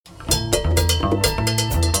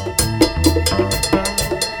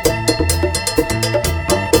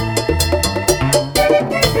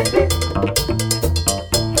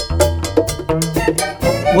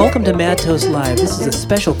Welcome to Mad Toast Live. This is a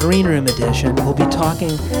special Green Room edition. We'll be talking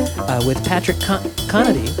with Patrick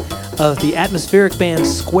Conady of the atmospheric band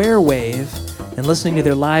Square Wave and listening to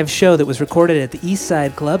their live show that was recorded at the East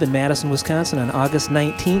Side Club in Madison, Wisconsin on August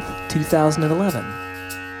 19th, 2011.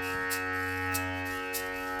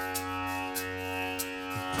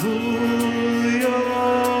 Pull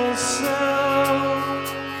yourself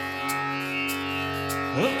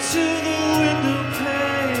up to the window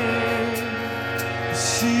pane,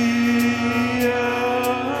 see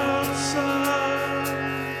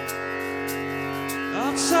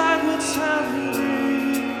outside what's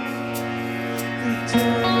happening,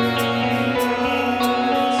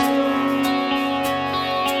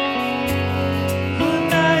 the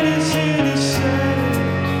night is here to say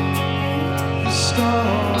the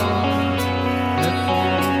stars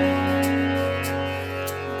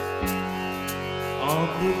on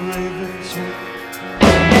the raven's wing.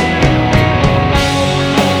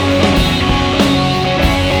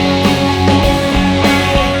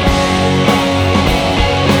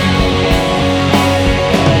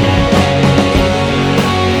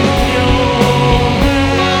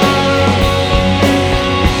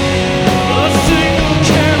 A single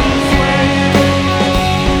candle flame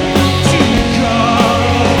to the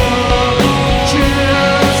car.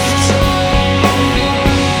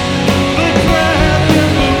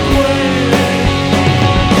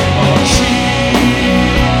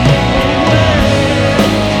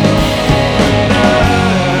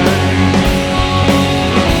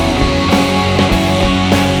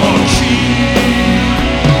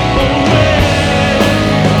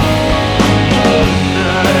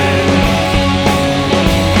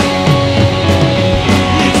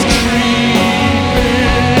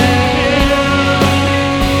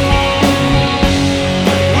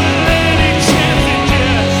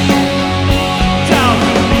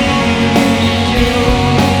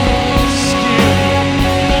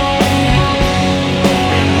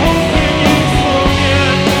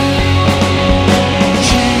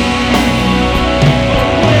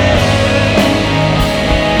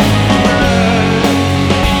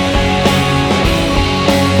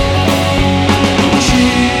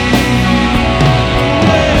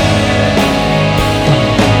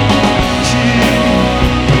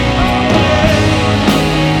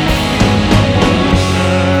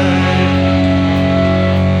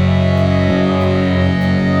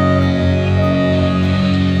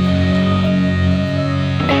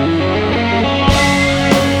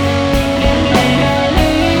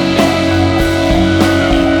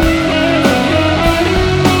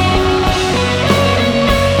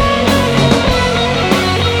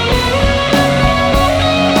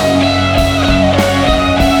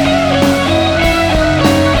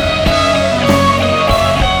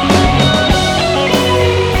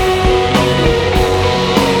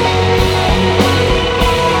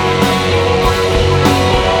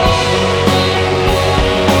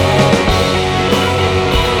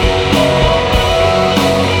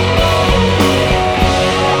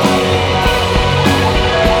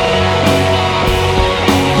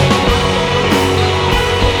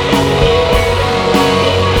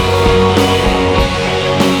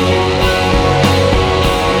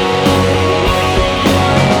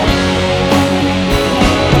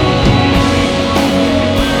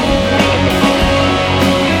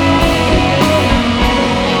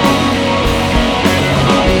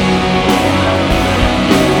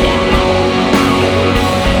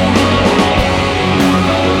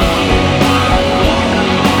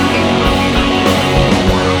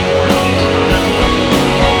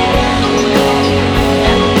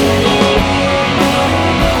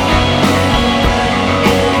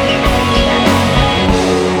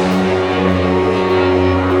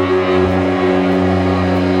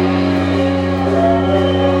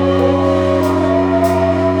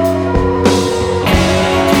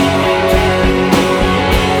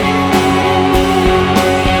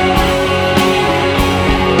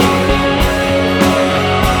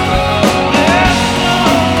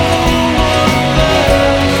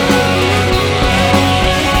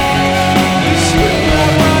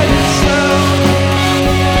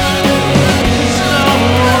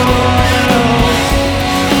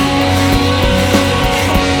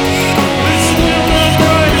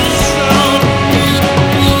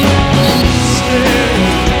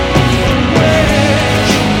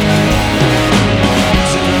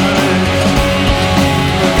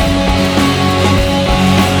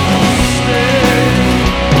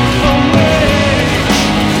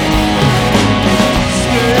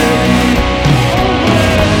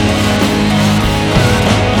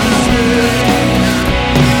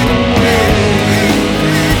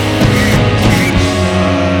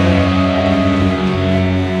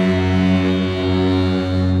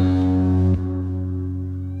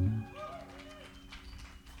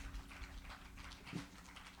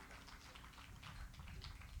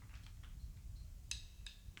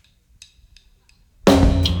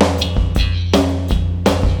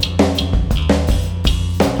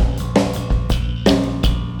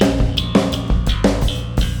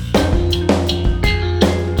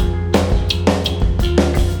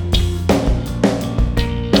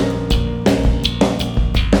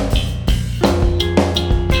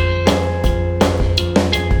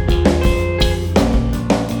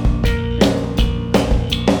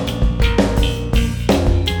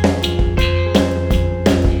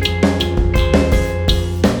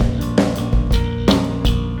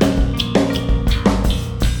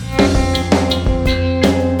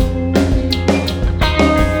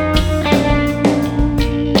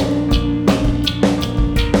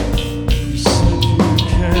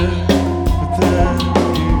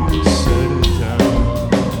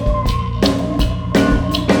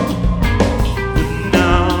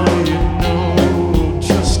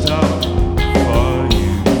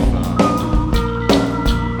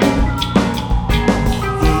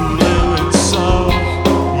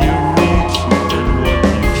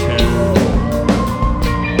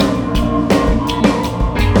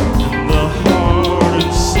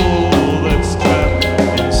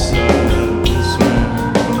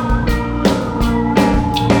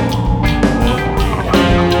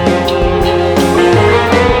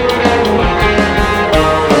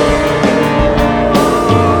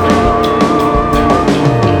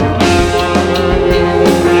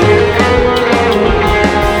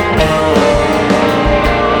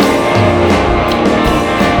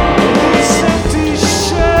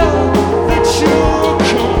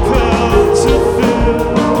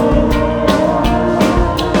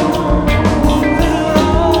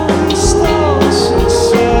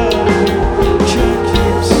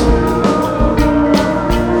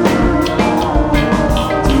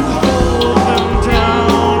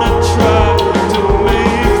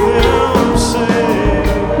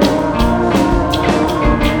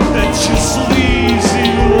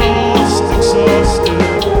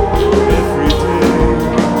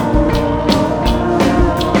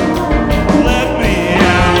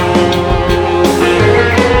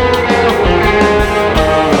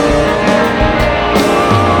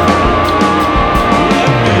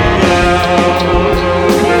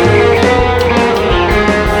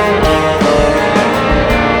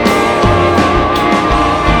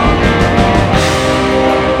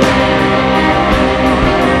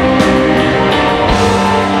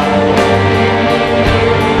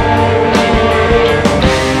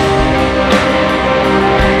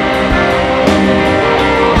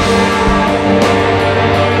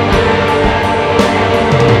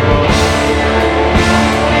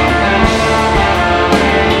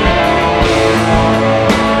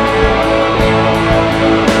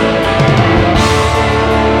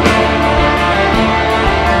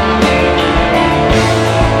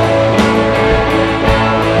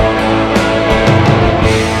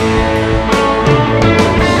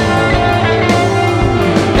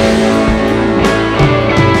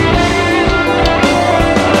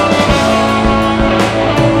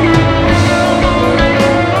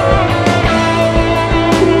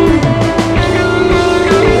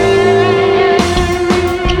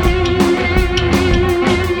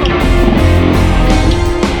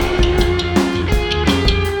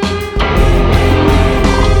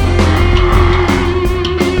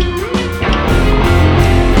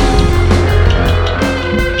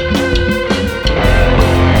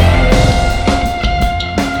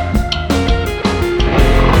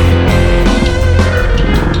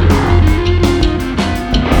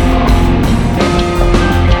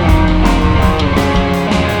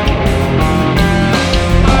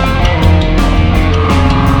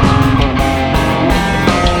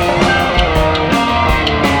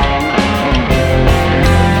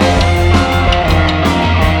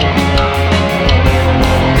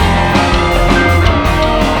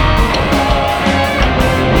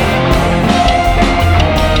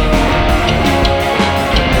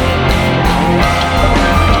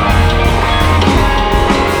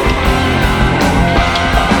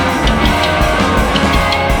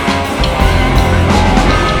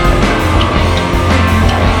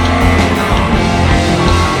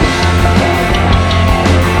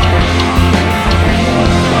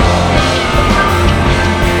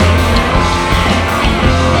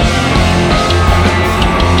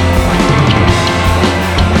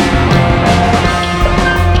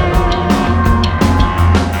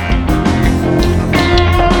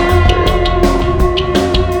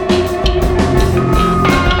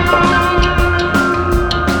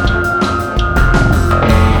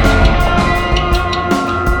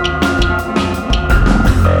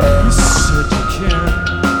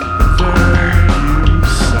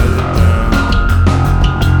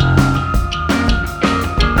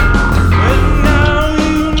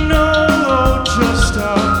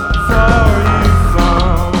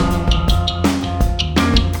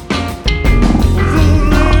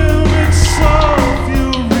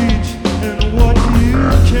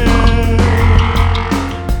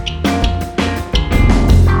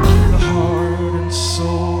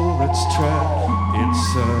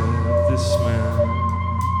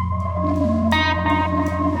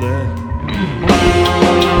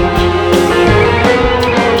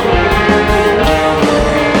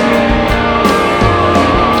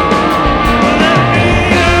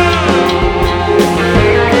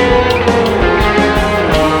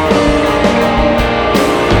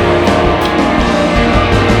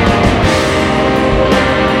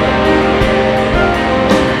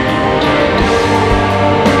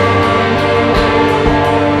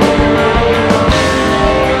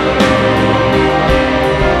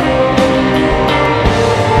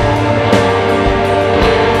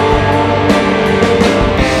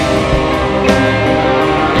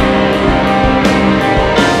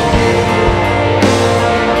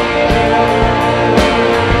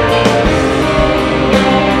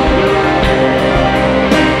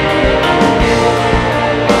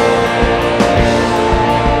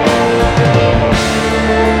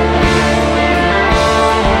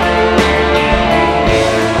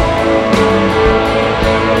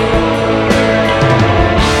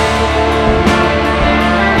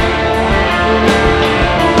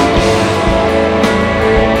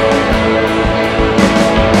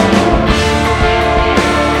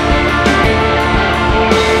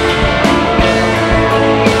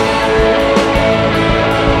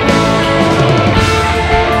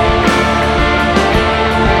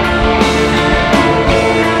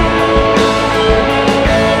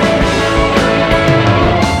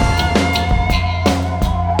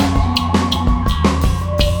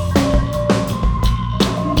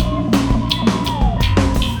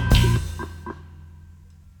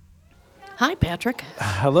 Hi, Patrick.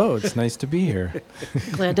 Hello, it's nice to be here.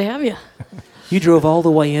 Glad to have you. You drove all the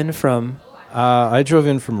way in from. I drove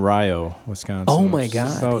in from Rio, Wisconsin. Oh my which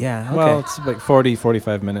is God, yeah, okay. Well, it's like 40,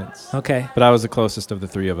 45 minutes. Okay. But I was the closest of the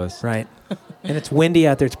three of us. Right. And it's windy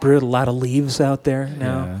out there. It's brutal. A lot of leaves out there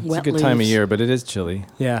now. Yeah, it's Wet a good time of leaves. year, but it is chilly.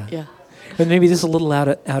 Yeah. Yeah. And maybe this is a little out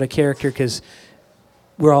of character because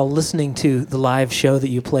we're all listening to the live show that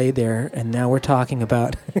you played there, and now we're talking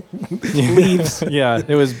about leaves. Yeah,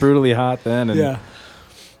 it was brutally hot then, and Yeah.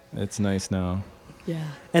 it's nice now. Yeah.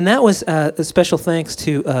 And that was a special thanks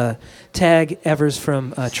to Tag Evers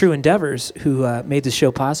from True Endeavors, who made the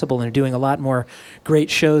show possible and are doing a lot more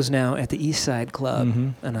great shows now at the East Side Club.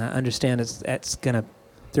 Mhm. And I understand there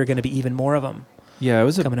are gonna be even more of them Yeah, it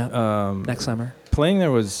was coming up next summer. playing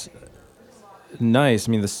there was nice.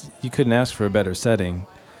 I mean, you couldn't ask for a better setting.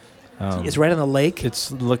 It's right on the lake.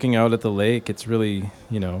 It's looking out at the lake. It's really,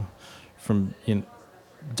 from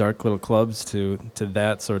dark little clubs to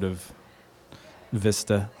that sort of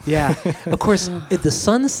vista. Yeah. Of course, the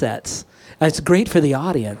sun sets. It's great for the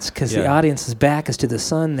audience because the Yeah. audience's back is to the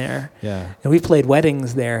sun there. Yeah. And we've played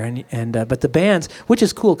weddings there, but the bands, which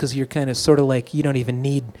is cool because you're kind of sort of like you don't even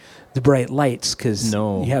need the bright lights because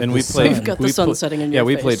No, you have and the we sun. played. You've got the sun setting in yeah, your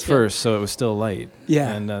we face, played yeah. first, so it was still light.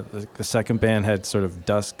 Yeah. And the second band had sort of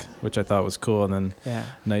dusk, which I thought was cool, and then Yeah.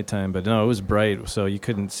 nighttime. But no, it was bright, so you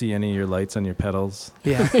couldn't see any of your lights on your pedals.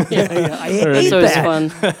 Yeah. yeah. I hate So it's that. fun.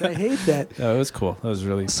 I hate that. No, it was cool. That was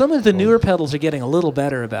really Some of the cool. newer pedals are getting a little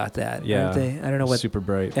better about that, Yeah. aren't they? I don't know what super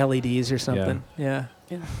bright. LEDs or something. Yeah.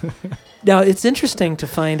 Yeah. Now it's interesting to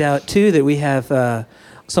find out too that we have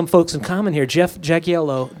some folks in common here. Jeff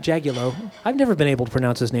Jagulo. I've never been able to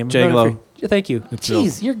pronounce his name. Jagulo. Thank you. It's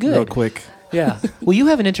Jeez, you're good. Real quick. Yeah. Well, you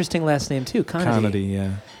have an interesting last name too, Conity. Comedy,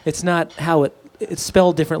 yeah. It's not how it's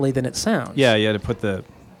spelled differently than it sounds. Yeah, you had to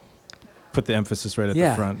put the emphasis right at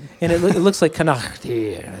Yeah. the front. And it looks like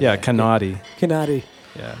Kanati. Yeah, Kanadi. Kanati.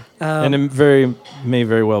 Yeah. Um, And it may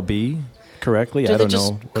very well be correctly. Do I they don't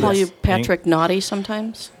just know. call you Yes. Patrick Naughty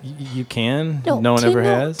sometimes? You can. No one ever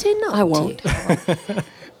has. I won't.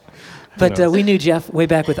 But knows? we knew Jeff way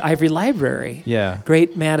back with Ivory Library. Yeah.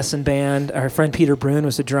 Great Madison band. Our friend Peter Brune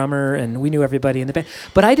was the drummer, and we knew everybody in the band.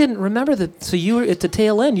 But I didn't remember that. So you were at the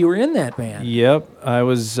tail end. You were in that band. Yep. I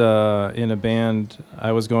was in a band.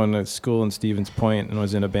 I was going to school in Stevens Point and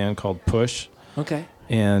was in a band called Push. Okay.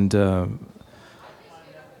 And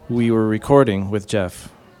we were recording with Jeff,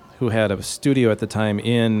 who had a studio at the time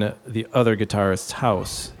in the other guitarist's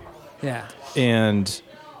house. Yeah. And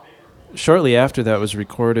shortly after that was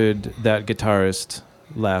recorded, that guitarist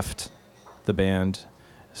left the band.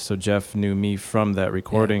 So Jeff knew me from that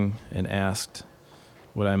recording and asked,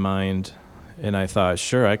 would I mind? And I thought,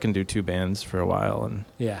 sure, I can do two bands for a while. And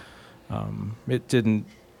Yeah. it didn't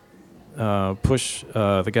push.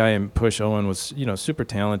 The guy in Push, Owen, was super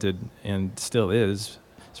talented and still is,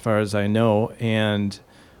 as far as I know. And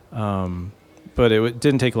but it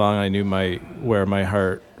didn't take long. I knew where my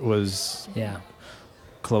heart was Yeah.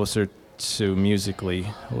 closer to musically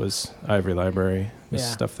was Ivory Library, the Yeah.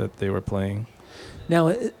 stuff that they were playing.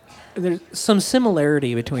 Now, there's some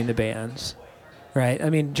similarity between the bands, right? I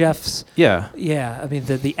mean, Jeff's. Yeah. Yeah. I mean,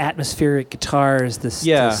 the atmospheric guitars, the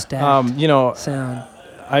Yeah. stacked sound.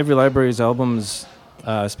 Ivory Library's albums,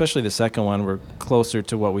 especially the second one, were closer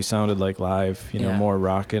to what we sounded like live. Yeah. More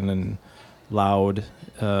rockin' and loud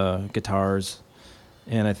guitars.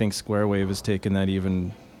 And I think Square Wave has taken that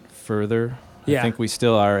even further. Yeah. I think we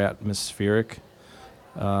still are atmospheric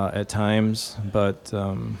at times, but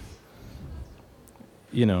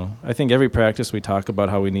I think every practice we talk about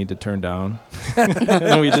how we need to turn down,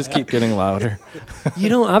 and we just keep getting louder.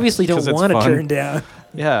 You obviously don't 'Cause it's want to fun. turn down.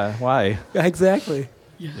 Yeah, why? Exactly.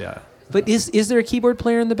 Yeah, But is there a keyboard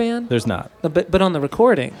player in the band? there's not. But on the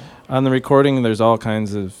recording. On the recording, there's all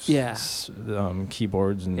kinds of Yeah.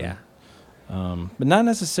 keyboards and Yeah. but not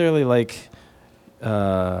necessarily like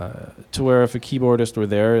to where if a keyboardist were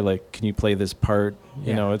there, like, can you play this part?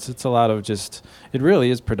 Yeah. It's a lot of just. It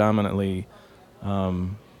really is predominantly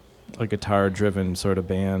a guitar-driven sort of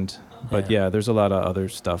band. But Yeah. yeah, there's a lot of other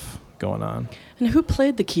stuff going on. And who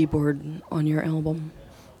played the keyboard on your album?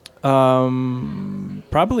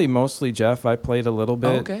 Probably mostly Jeff. I played a little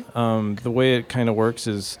bit. okay. The way it kind of works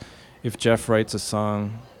is if Jeff writes a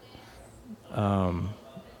song,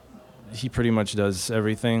 he pretty much does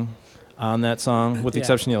everything on that song, with the Yeah.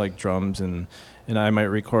 exception of like drums, and I might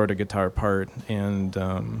record a guitar part, and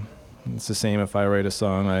it's the same if I write a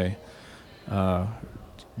song. I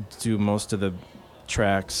do most of the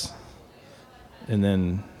tracks, and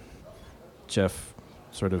then Jeff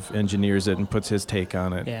sort of engineers it and puts his take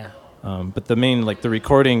on it. Yeah. But the main, like the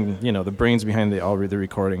recording, the brains behind the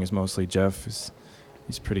recording is mostly Jeff.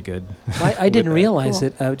 He's pretty good. I didn't that. realize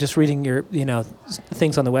Cool. it. Just reading your,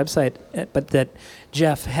 things on the website, but that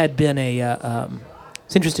Jeff had been a.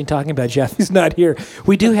 It's interesting talking about Jeff. He's not here.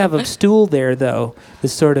 We do have a stool there, though.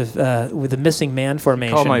 This sort of with a missing man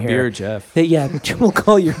formation. Call my here. beer Jeff. Yeah, we'll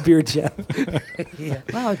call your beer Jeff. Yeah.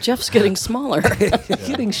 Wow, Jeff's getting smaller.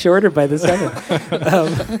 Getting shorter by the second.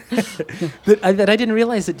 But I didn't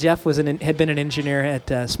realize that Jeff had been an engineer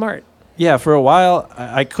at Smart. Yeah, for a while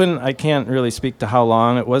I can't really speak to how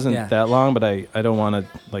long. It wasn't Yeah. that long, but I don't want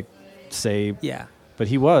to say. Yeah. But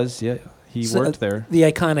he was. Yeah, he worked there. The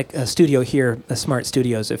iconic studio here, Smart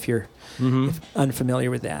Studios, if you're Hmm. unfamiliar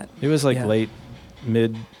with that. It was Yeah.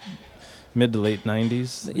 mid to late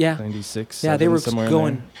 90s. Yeah. 96. Yeah, they 7, were somewhere in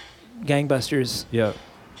going gangbusters there.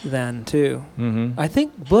 then, too. Yeah. Hmm. I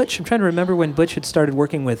think Butch, I'm trying to remember when Butch had started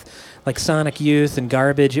working with like Sonic Youth and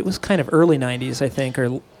Garbage. It was kind of early 90s, I think,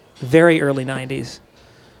 or very early 90s.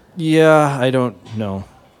 Yeah, I don't know.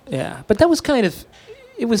 Yeah. But that was kind of,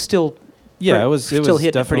 it was still, Yeah, it was still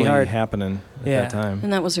hitting it pretty definitely hard. happening at Yeah. that time.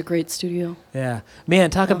 And that was a great studio. yeah. Man,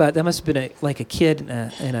 talk about, that must have been like a kid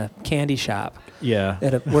in a candy shop. Yeah.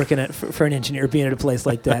 Working for an engineer, being at a place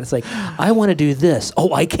like that. It's like, I want to do this.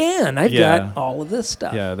 Oh, I can. I've Yeah. got all of this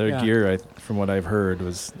stuff. Yeah, their gear, from what I've heard,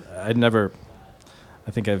 was I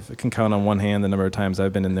think I can count on one hand the number of times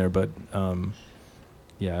I've been in there, but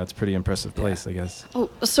yeah, it's a pretty impressive place, I guess. Oh,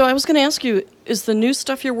 so I was going to ask you, is the new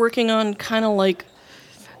stuff you're working on kind of like,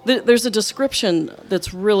 there's a description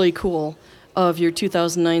that's really cool of your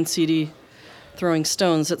 2009 CD, Throwing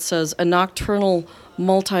Stones. It says, a nocturnal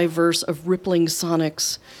multiverse of rippling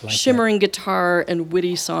sonics, Like shimmering guitar, and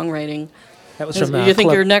witty songwriting. That was Do from you think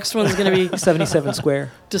Club your next one's going to be 77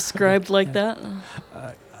 Square. described like that?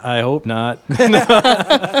 I hope not.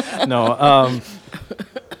 No.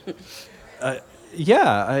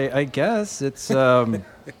 Yeah, I guess it's. That's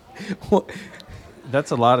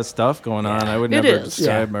a lot of stuff going on. I would It never is.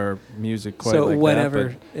 describe our music quite So like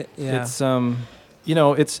whatever. that. Yeah.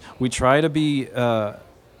 But it's we try to be. I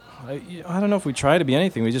don't know if we try to be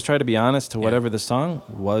anything. We just try to be honest to whatever the song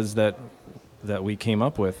was that we came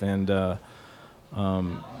up with, and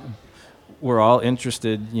we're all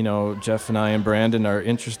interested. Jeff and I and Brandon are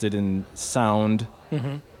interested in sound,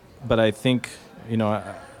 Mm-hmm. but I think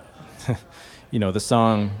the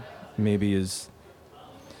song maybe is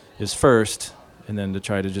first, and then to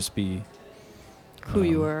try to just be Who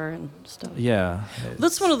you are and stuff. yeah.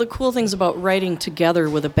 That's one of the cool things about writing together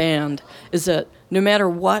with a band, is that no matter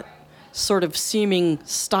what sort of seeming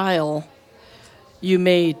style you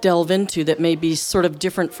may delve into that may be sort of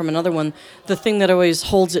different from another one, the thing that always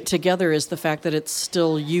holds it together is the fact that it's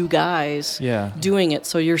still you guys Yeah. doing it.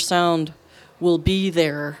 So your sound will be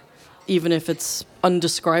there even if it's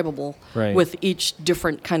undescribable Right. with each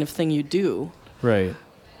different kind of thing you do. Right.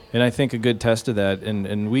 And I think a good test of that,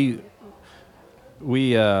 and we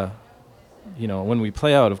when we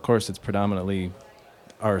play out, of course, it's predominantly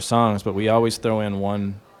our songs, but we always throw in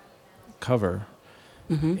one cover,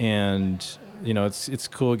 and it's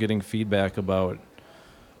cool getting feedback about,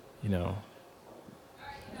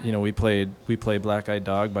 we play Black Eyed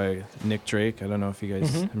Dog by Nick Drake. I don't know if you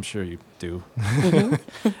guys, I'm sure you do,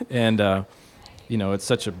 and it's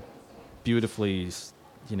such a beautifully,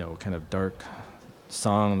 kind of dark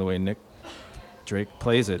song the way Nick Drake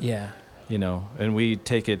plays it. Yeah. And we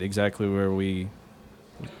take it exactly where we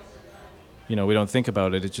don't think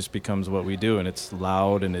about it. It just becomes what we do, and it's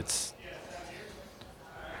loud, and it's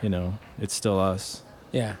it's still us.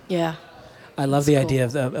 Yeah. Yeah. I love the cool. idea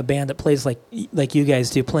of a band that plays like you guys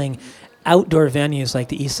do, playing outdoor venues like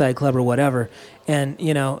the East Side Club or whatever. And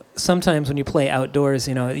sometimes when you play outdoors,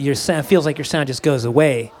 your sound feels like your sound just goes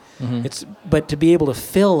away. But to be able to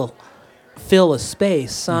fill a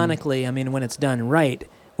space sonically, I mean, when it's done right,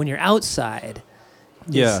 when you're outside,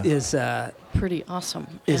 Yeah. is Pretty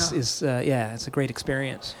awesome. it's a great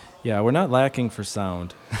experience. Yeah, we're not lacking for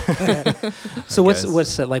sound. So guess.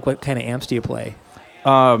 what's what kind of amps do you play?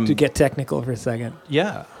 Um, To get technical for a second.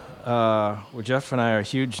 Yeah. Well, Jeff and I are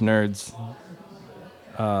huge nerds.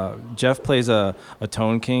 Jeff plays a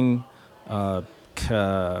Tone King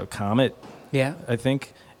Comet, Yeah. I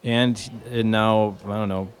think. And now, I don't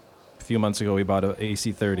know, a few months ago we bought a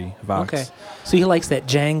AC30 Vox. Okay. So he likes that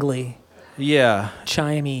jangly, Yeah.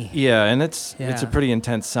 chimey. Yeah, and it's Yeah. a pretty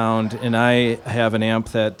intense sound. And I have an amp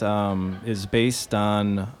that is based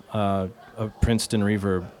on a Princeton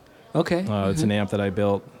Reverb. Okay. It's an amp that I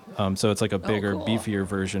built. So it's like a bigger, cool. beefier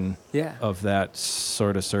version Yeah. of that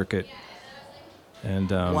sort of circuit. And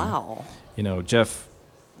Wow. Jeff,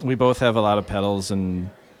 we both have a lot of pedals, and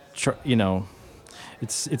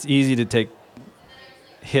it's easy to take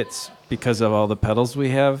hits because of all the pedals we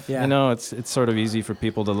have. Yeah. You know, it's sort of easy for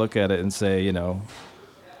people to look at it and say, you know,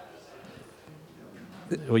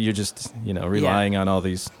 well, you're just, you know, relying on all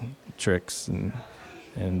these tricks and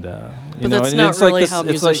you But know, that's and not it's like really this- how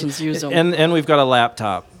it's like- musicians use 'em. And we've got a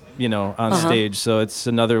laptop, you know, on Uh-huh. stage, so it's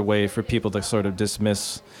another way for people to sort of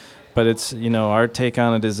dismiss. But it's, you know, our take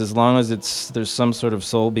on it is as long as there's some sort of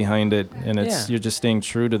soul behind it, and Yeah. you're just staying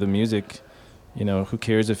true to the music. You know, who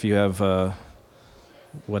cares if you have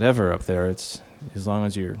whatever up there? It's as long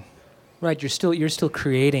as you're Right, you're still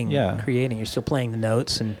creating. Yeah. You're still playing the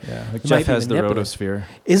notes, and like might Jeff be has the manipulative. Rotosphere.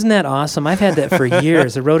 Isn't that awesome? I've had that for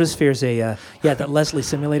years. The Rotosphere's that Leslie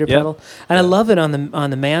simulator Yep. pedal, and I love it on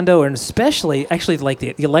the Mando, and especially actually like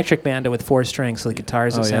the electric Mando with 4 strings, so the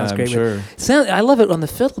guitars. It sounds I'm great. sure. I love it on the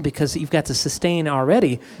fiddle because you've got the sustain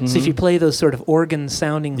already. So if you play those sort of organ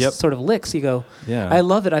sounding Yep. sort of licks, you go. Yeah. I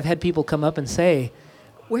love it. I've had people come up and say,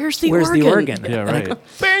 Where's the "Where's organ? the organ?" Yeah, And I right. go,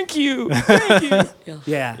 Thank you. Thank you.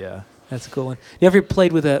 Yeah. Yeah. That's a cool one. You ever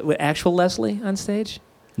played with actual Leslie on stage?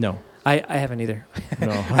 No. I haven't either.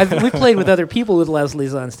 No. We played with other people with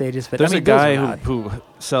Leslie's on stages, but There's I mean, a those guy are odd. who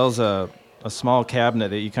sells a small cabinet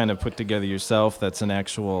that you kind of put together yourself. That's an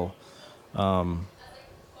actual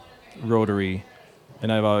rotary,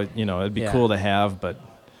 and I've always, you know, it'd be Yeah. cool to have, but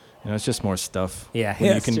you know, it's just more stuff. Yeah, when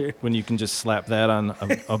you that's can true. when you can just slap that on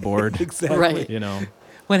a board. Exactly. Right. You know.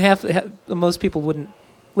 When most people wouldn't.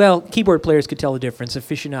 Well, keyboard players could tell the difference.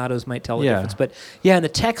 Aficionados might tell the Yeah. difference, but yeah, and the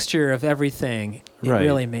texture of everything it Right.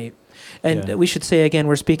 really made. And Yeah. we should say again,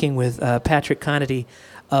 we're speaking with Patrick Conity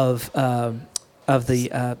of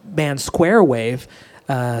the band Square Wave,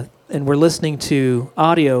 and we're listening to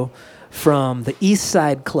audio from the East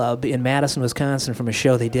Side Club in Madison, Wisconsin, from a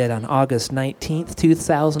show they did on August 19th,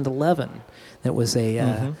 2011. That was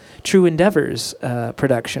a True Endeavors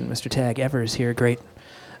production. Mr. Tag Evers here, great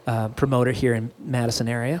promoter here in Madison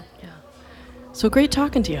area. So great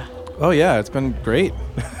talking to you. Oh yeah, it's been great.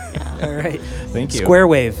 All right. Thank you. Square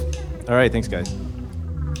Wave. All right, thanks guys.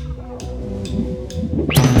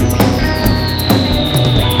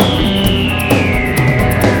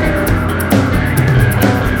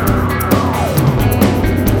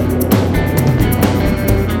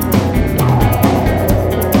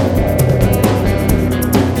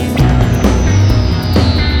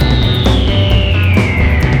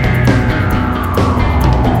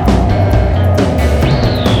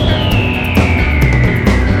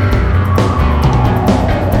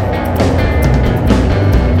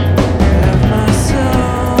 Have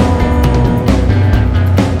myself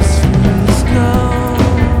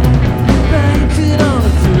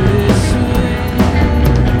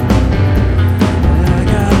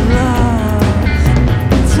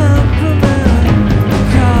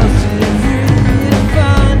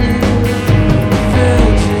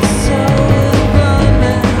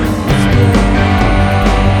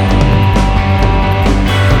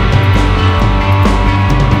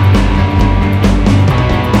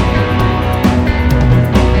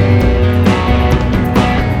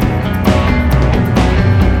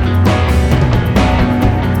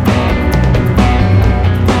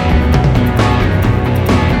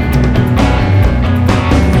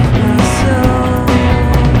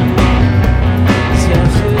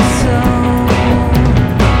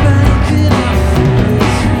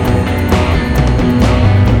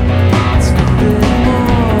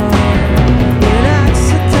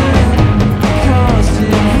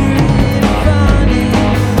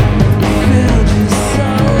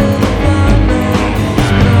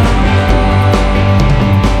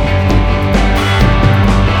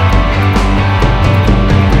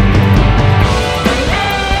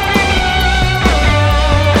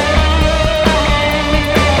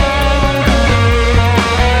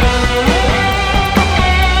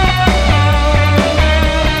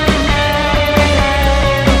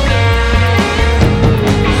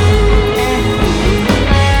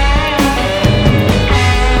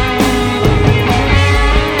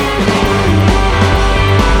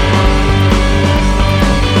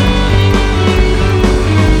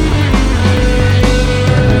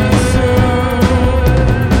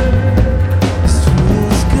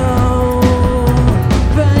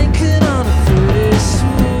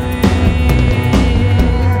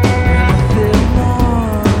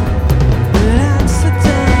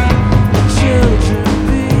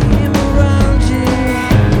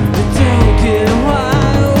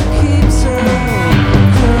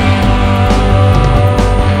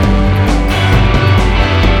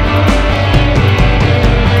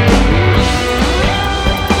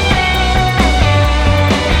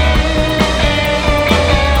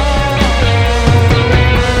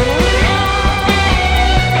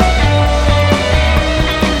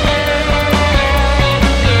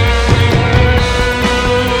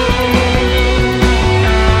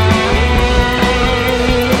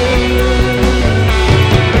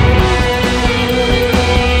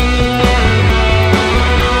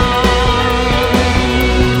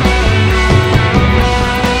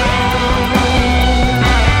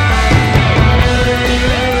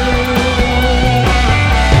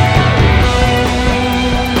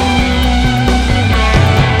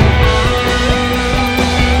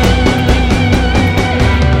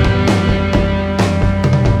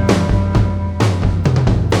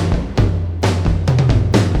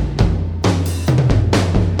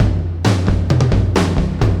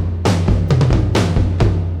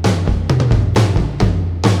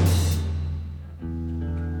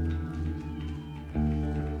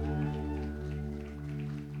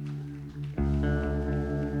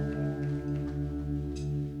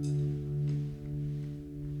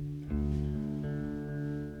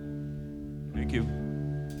Thank you.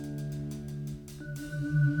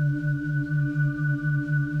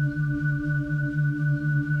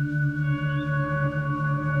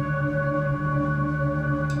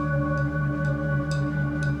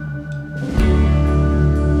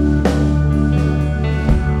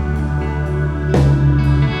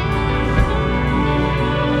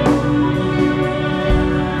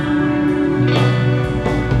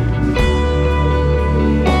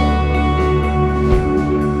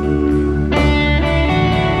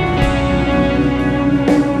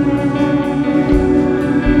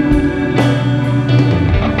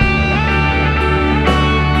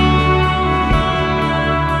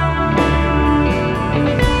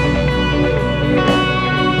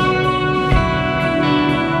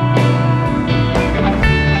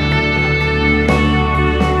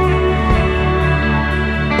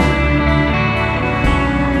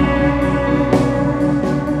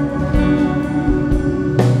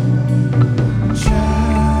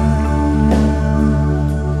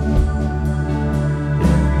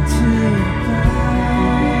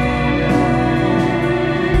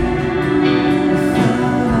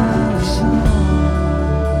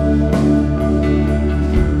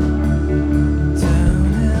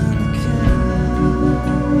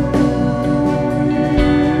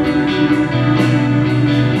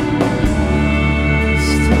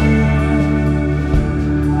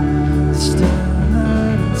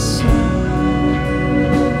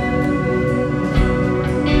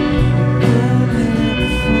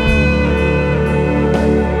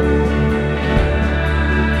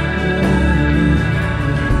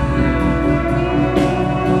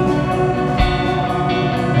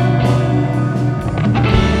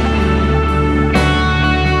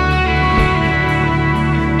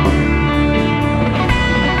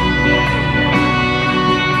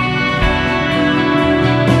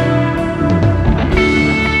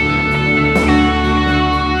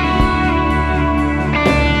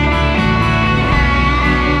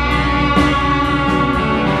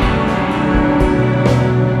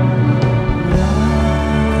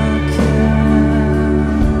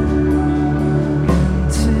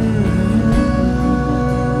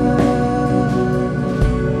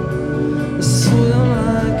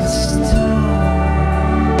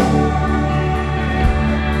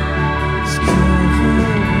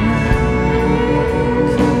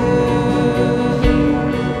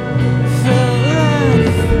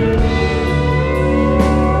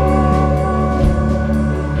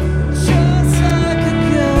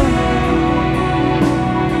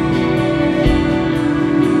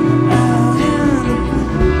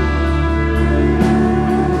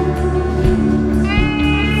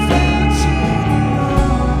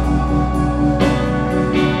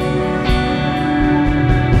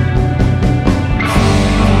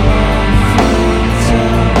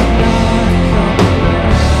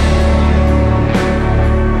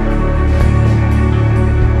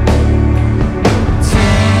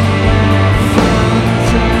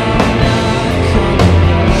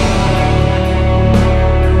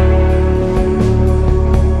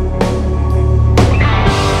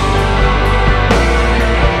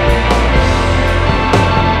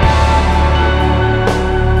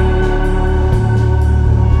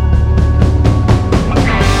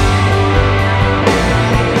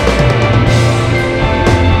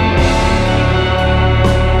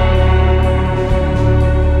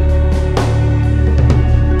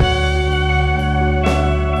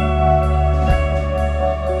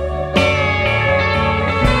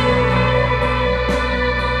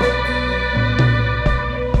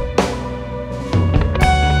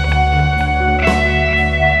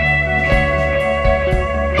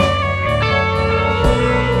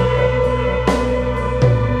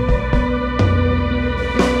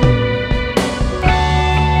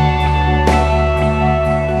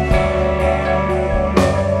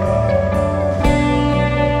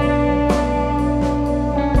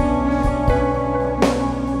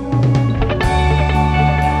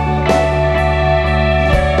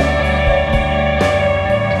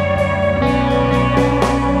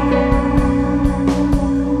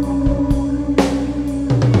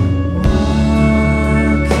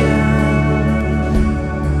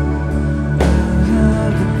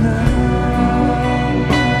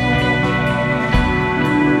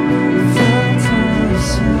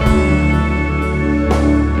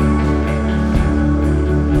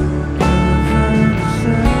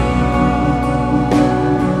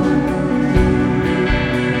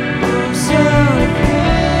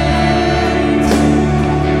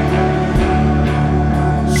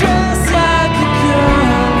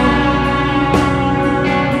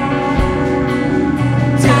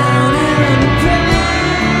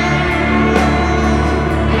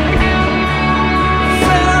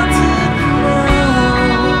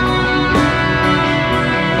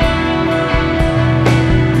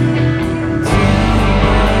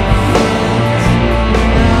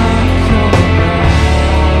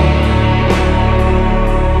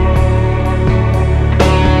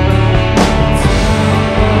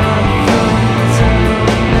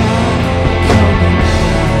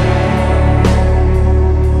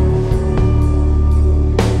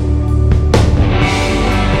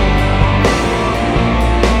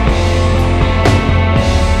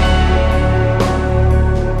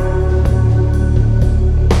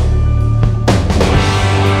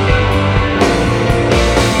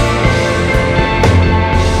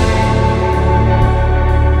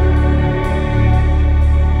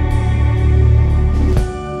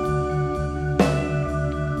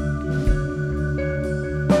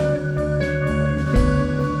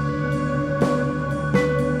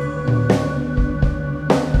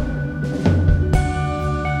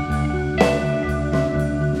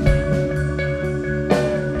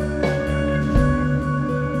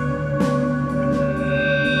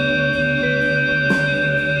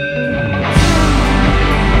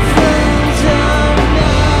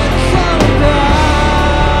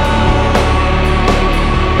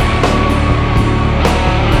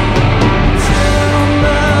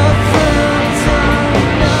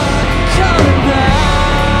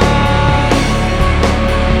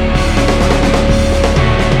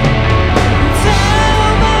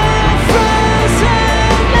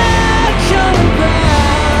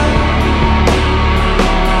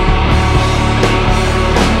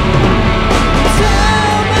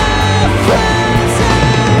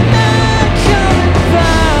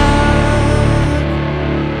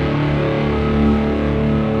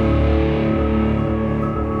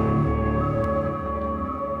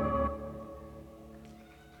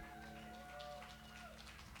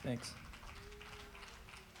 Thanks.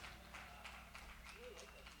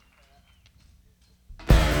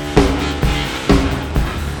 Thank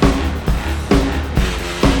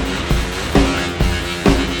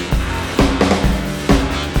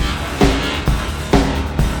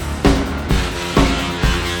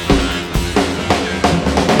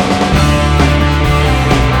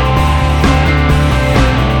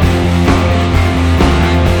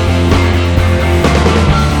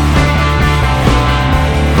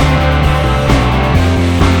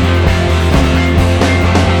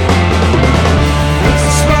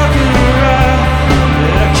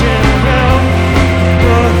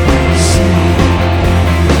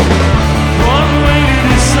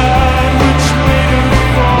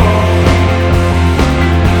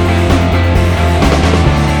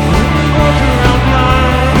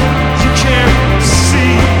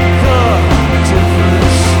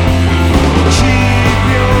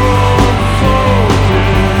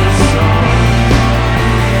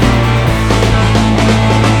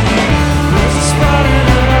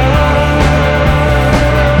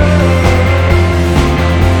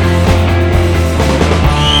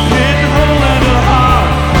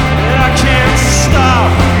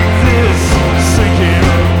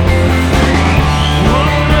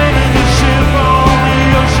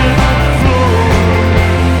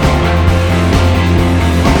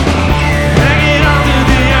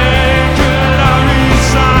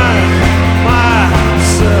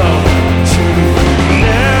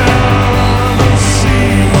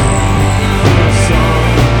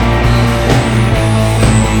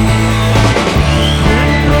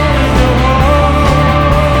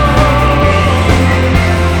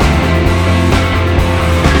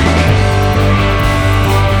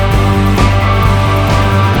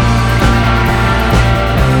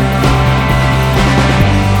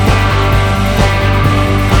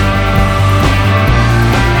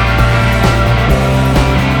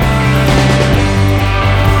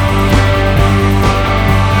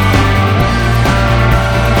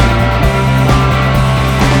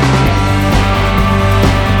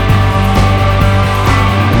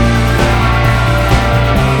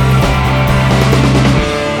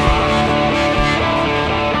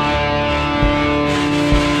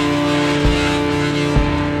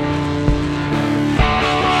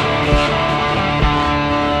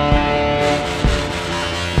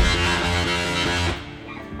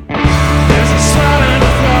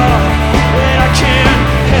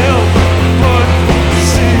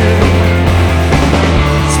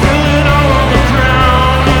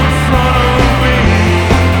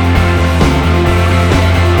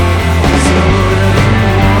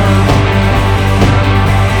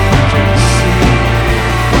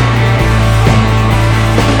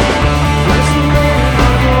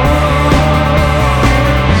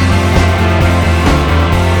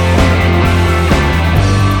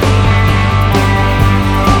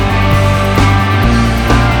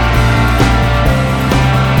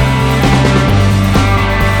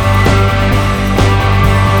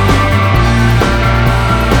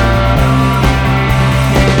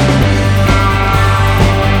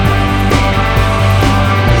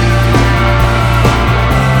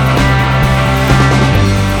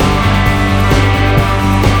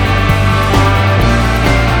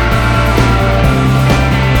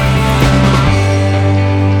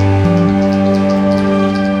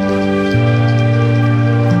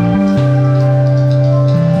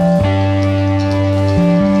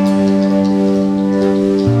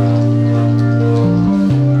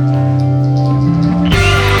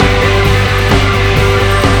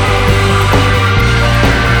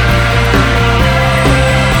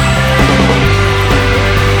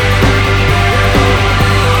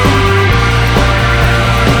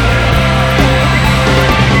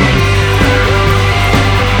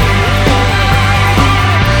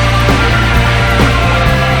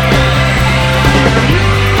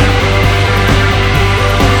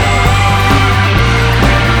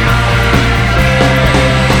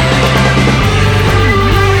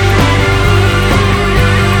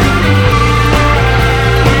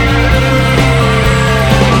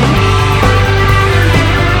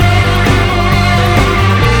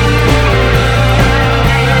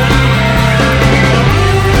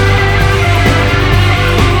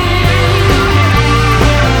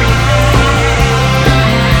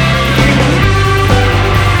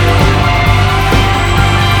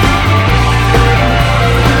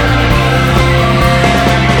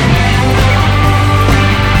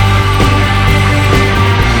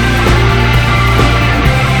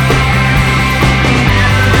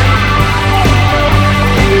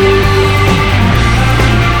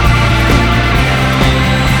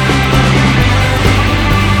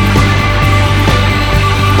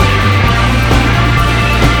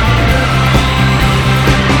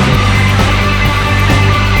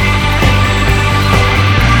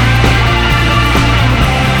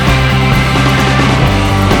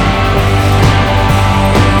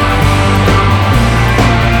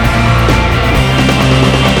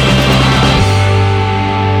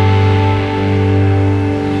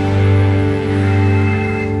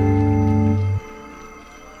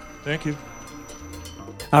Thank you.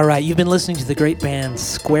 All right, you've been listening to the great band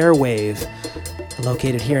Square Wave,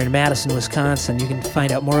 located here in Madison, Wisconsin. You can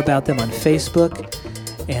find out more about them on Facebook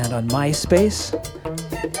and on MySpace.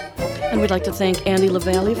 And we'd like to thank Andy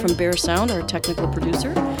LaValle from Bear Sound, our technical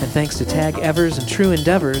producer. And thanks to Tag Evers and True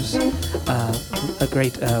Endeavors, a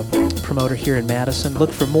great promoter here in Madison.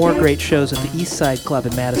 Look for more great shows at the East Side Club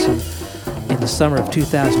in Madison in the summer of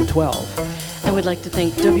 2012. And we'd like to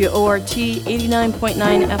thank WORT 89.9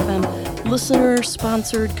 FM,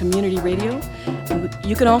 listener-sponsored community radio.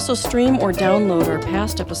 You can also stream or download our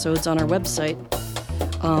past episodes on our website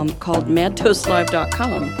called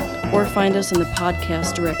madtoastlive.com, or find us in the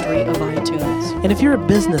podcast directory of iTunes. And if you're a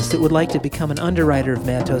business that would like to become an underwriter of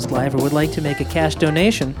Mad Toast Live or would like to make a cash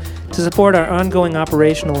donation to support our ongoing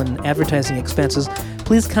operational and advertising expenses,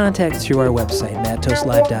 please contact us through our website,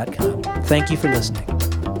 madtoastlive.com. Thank you for listening.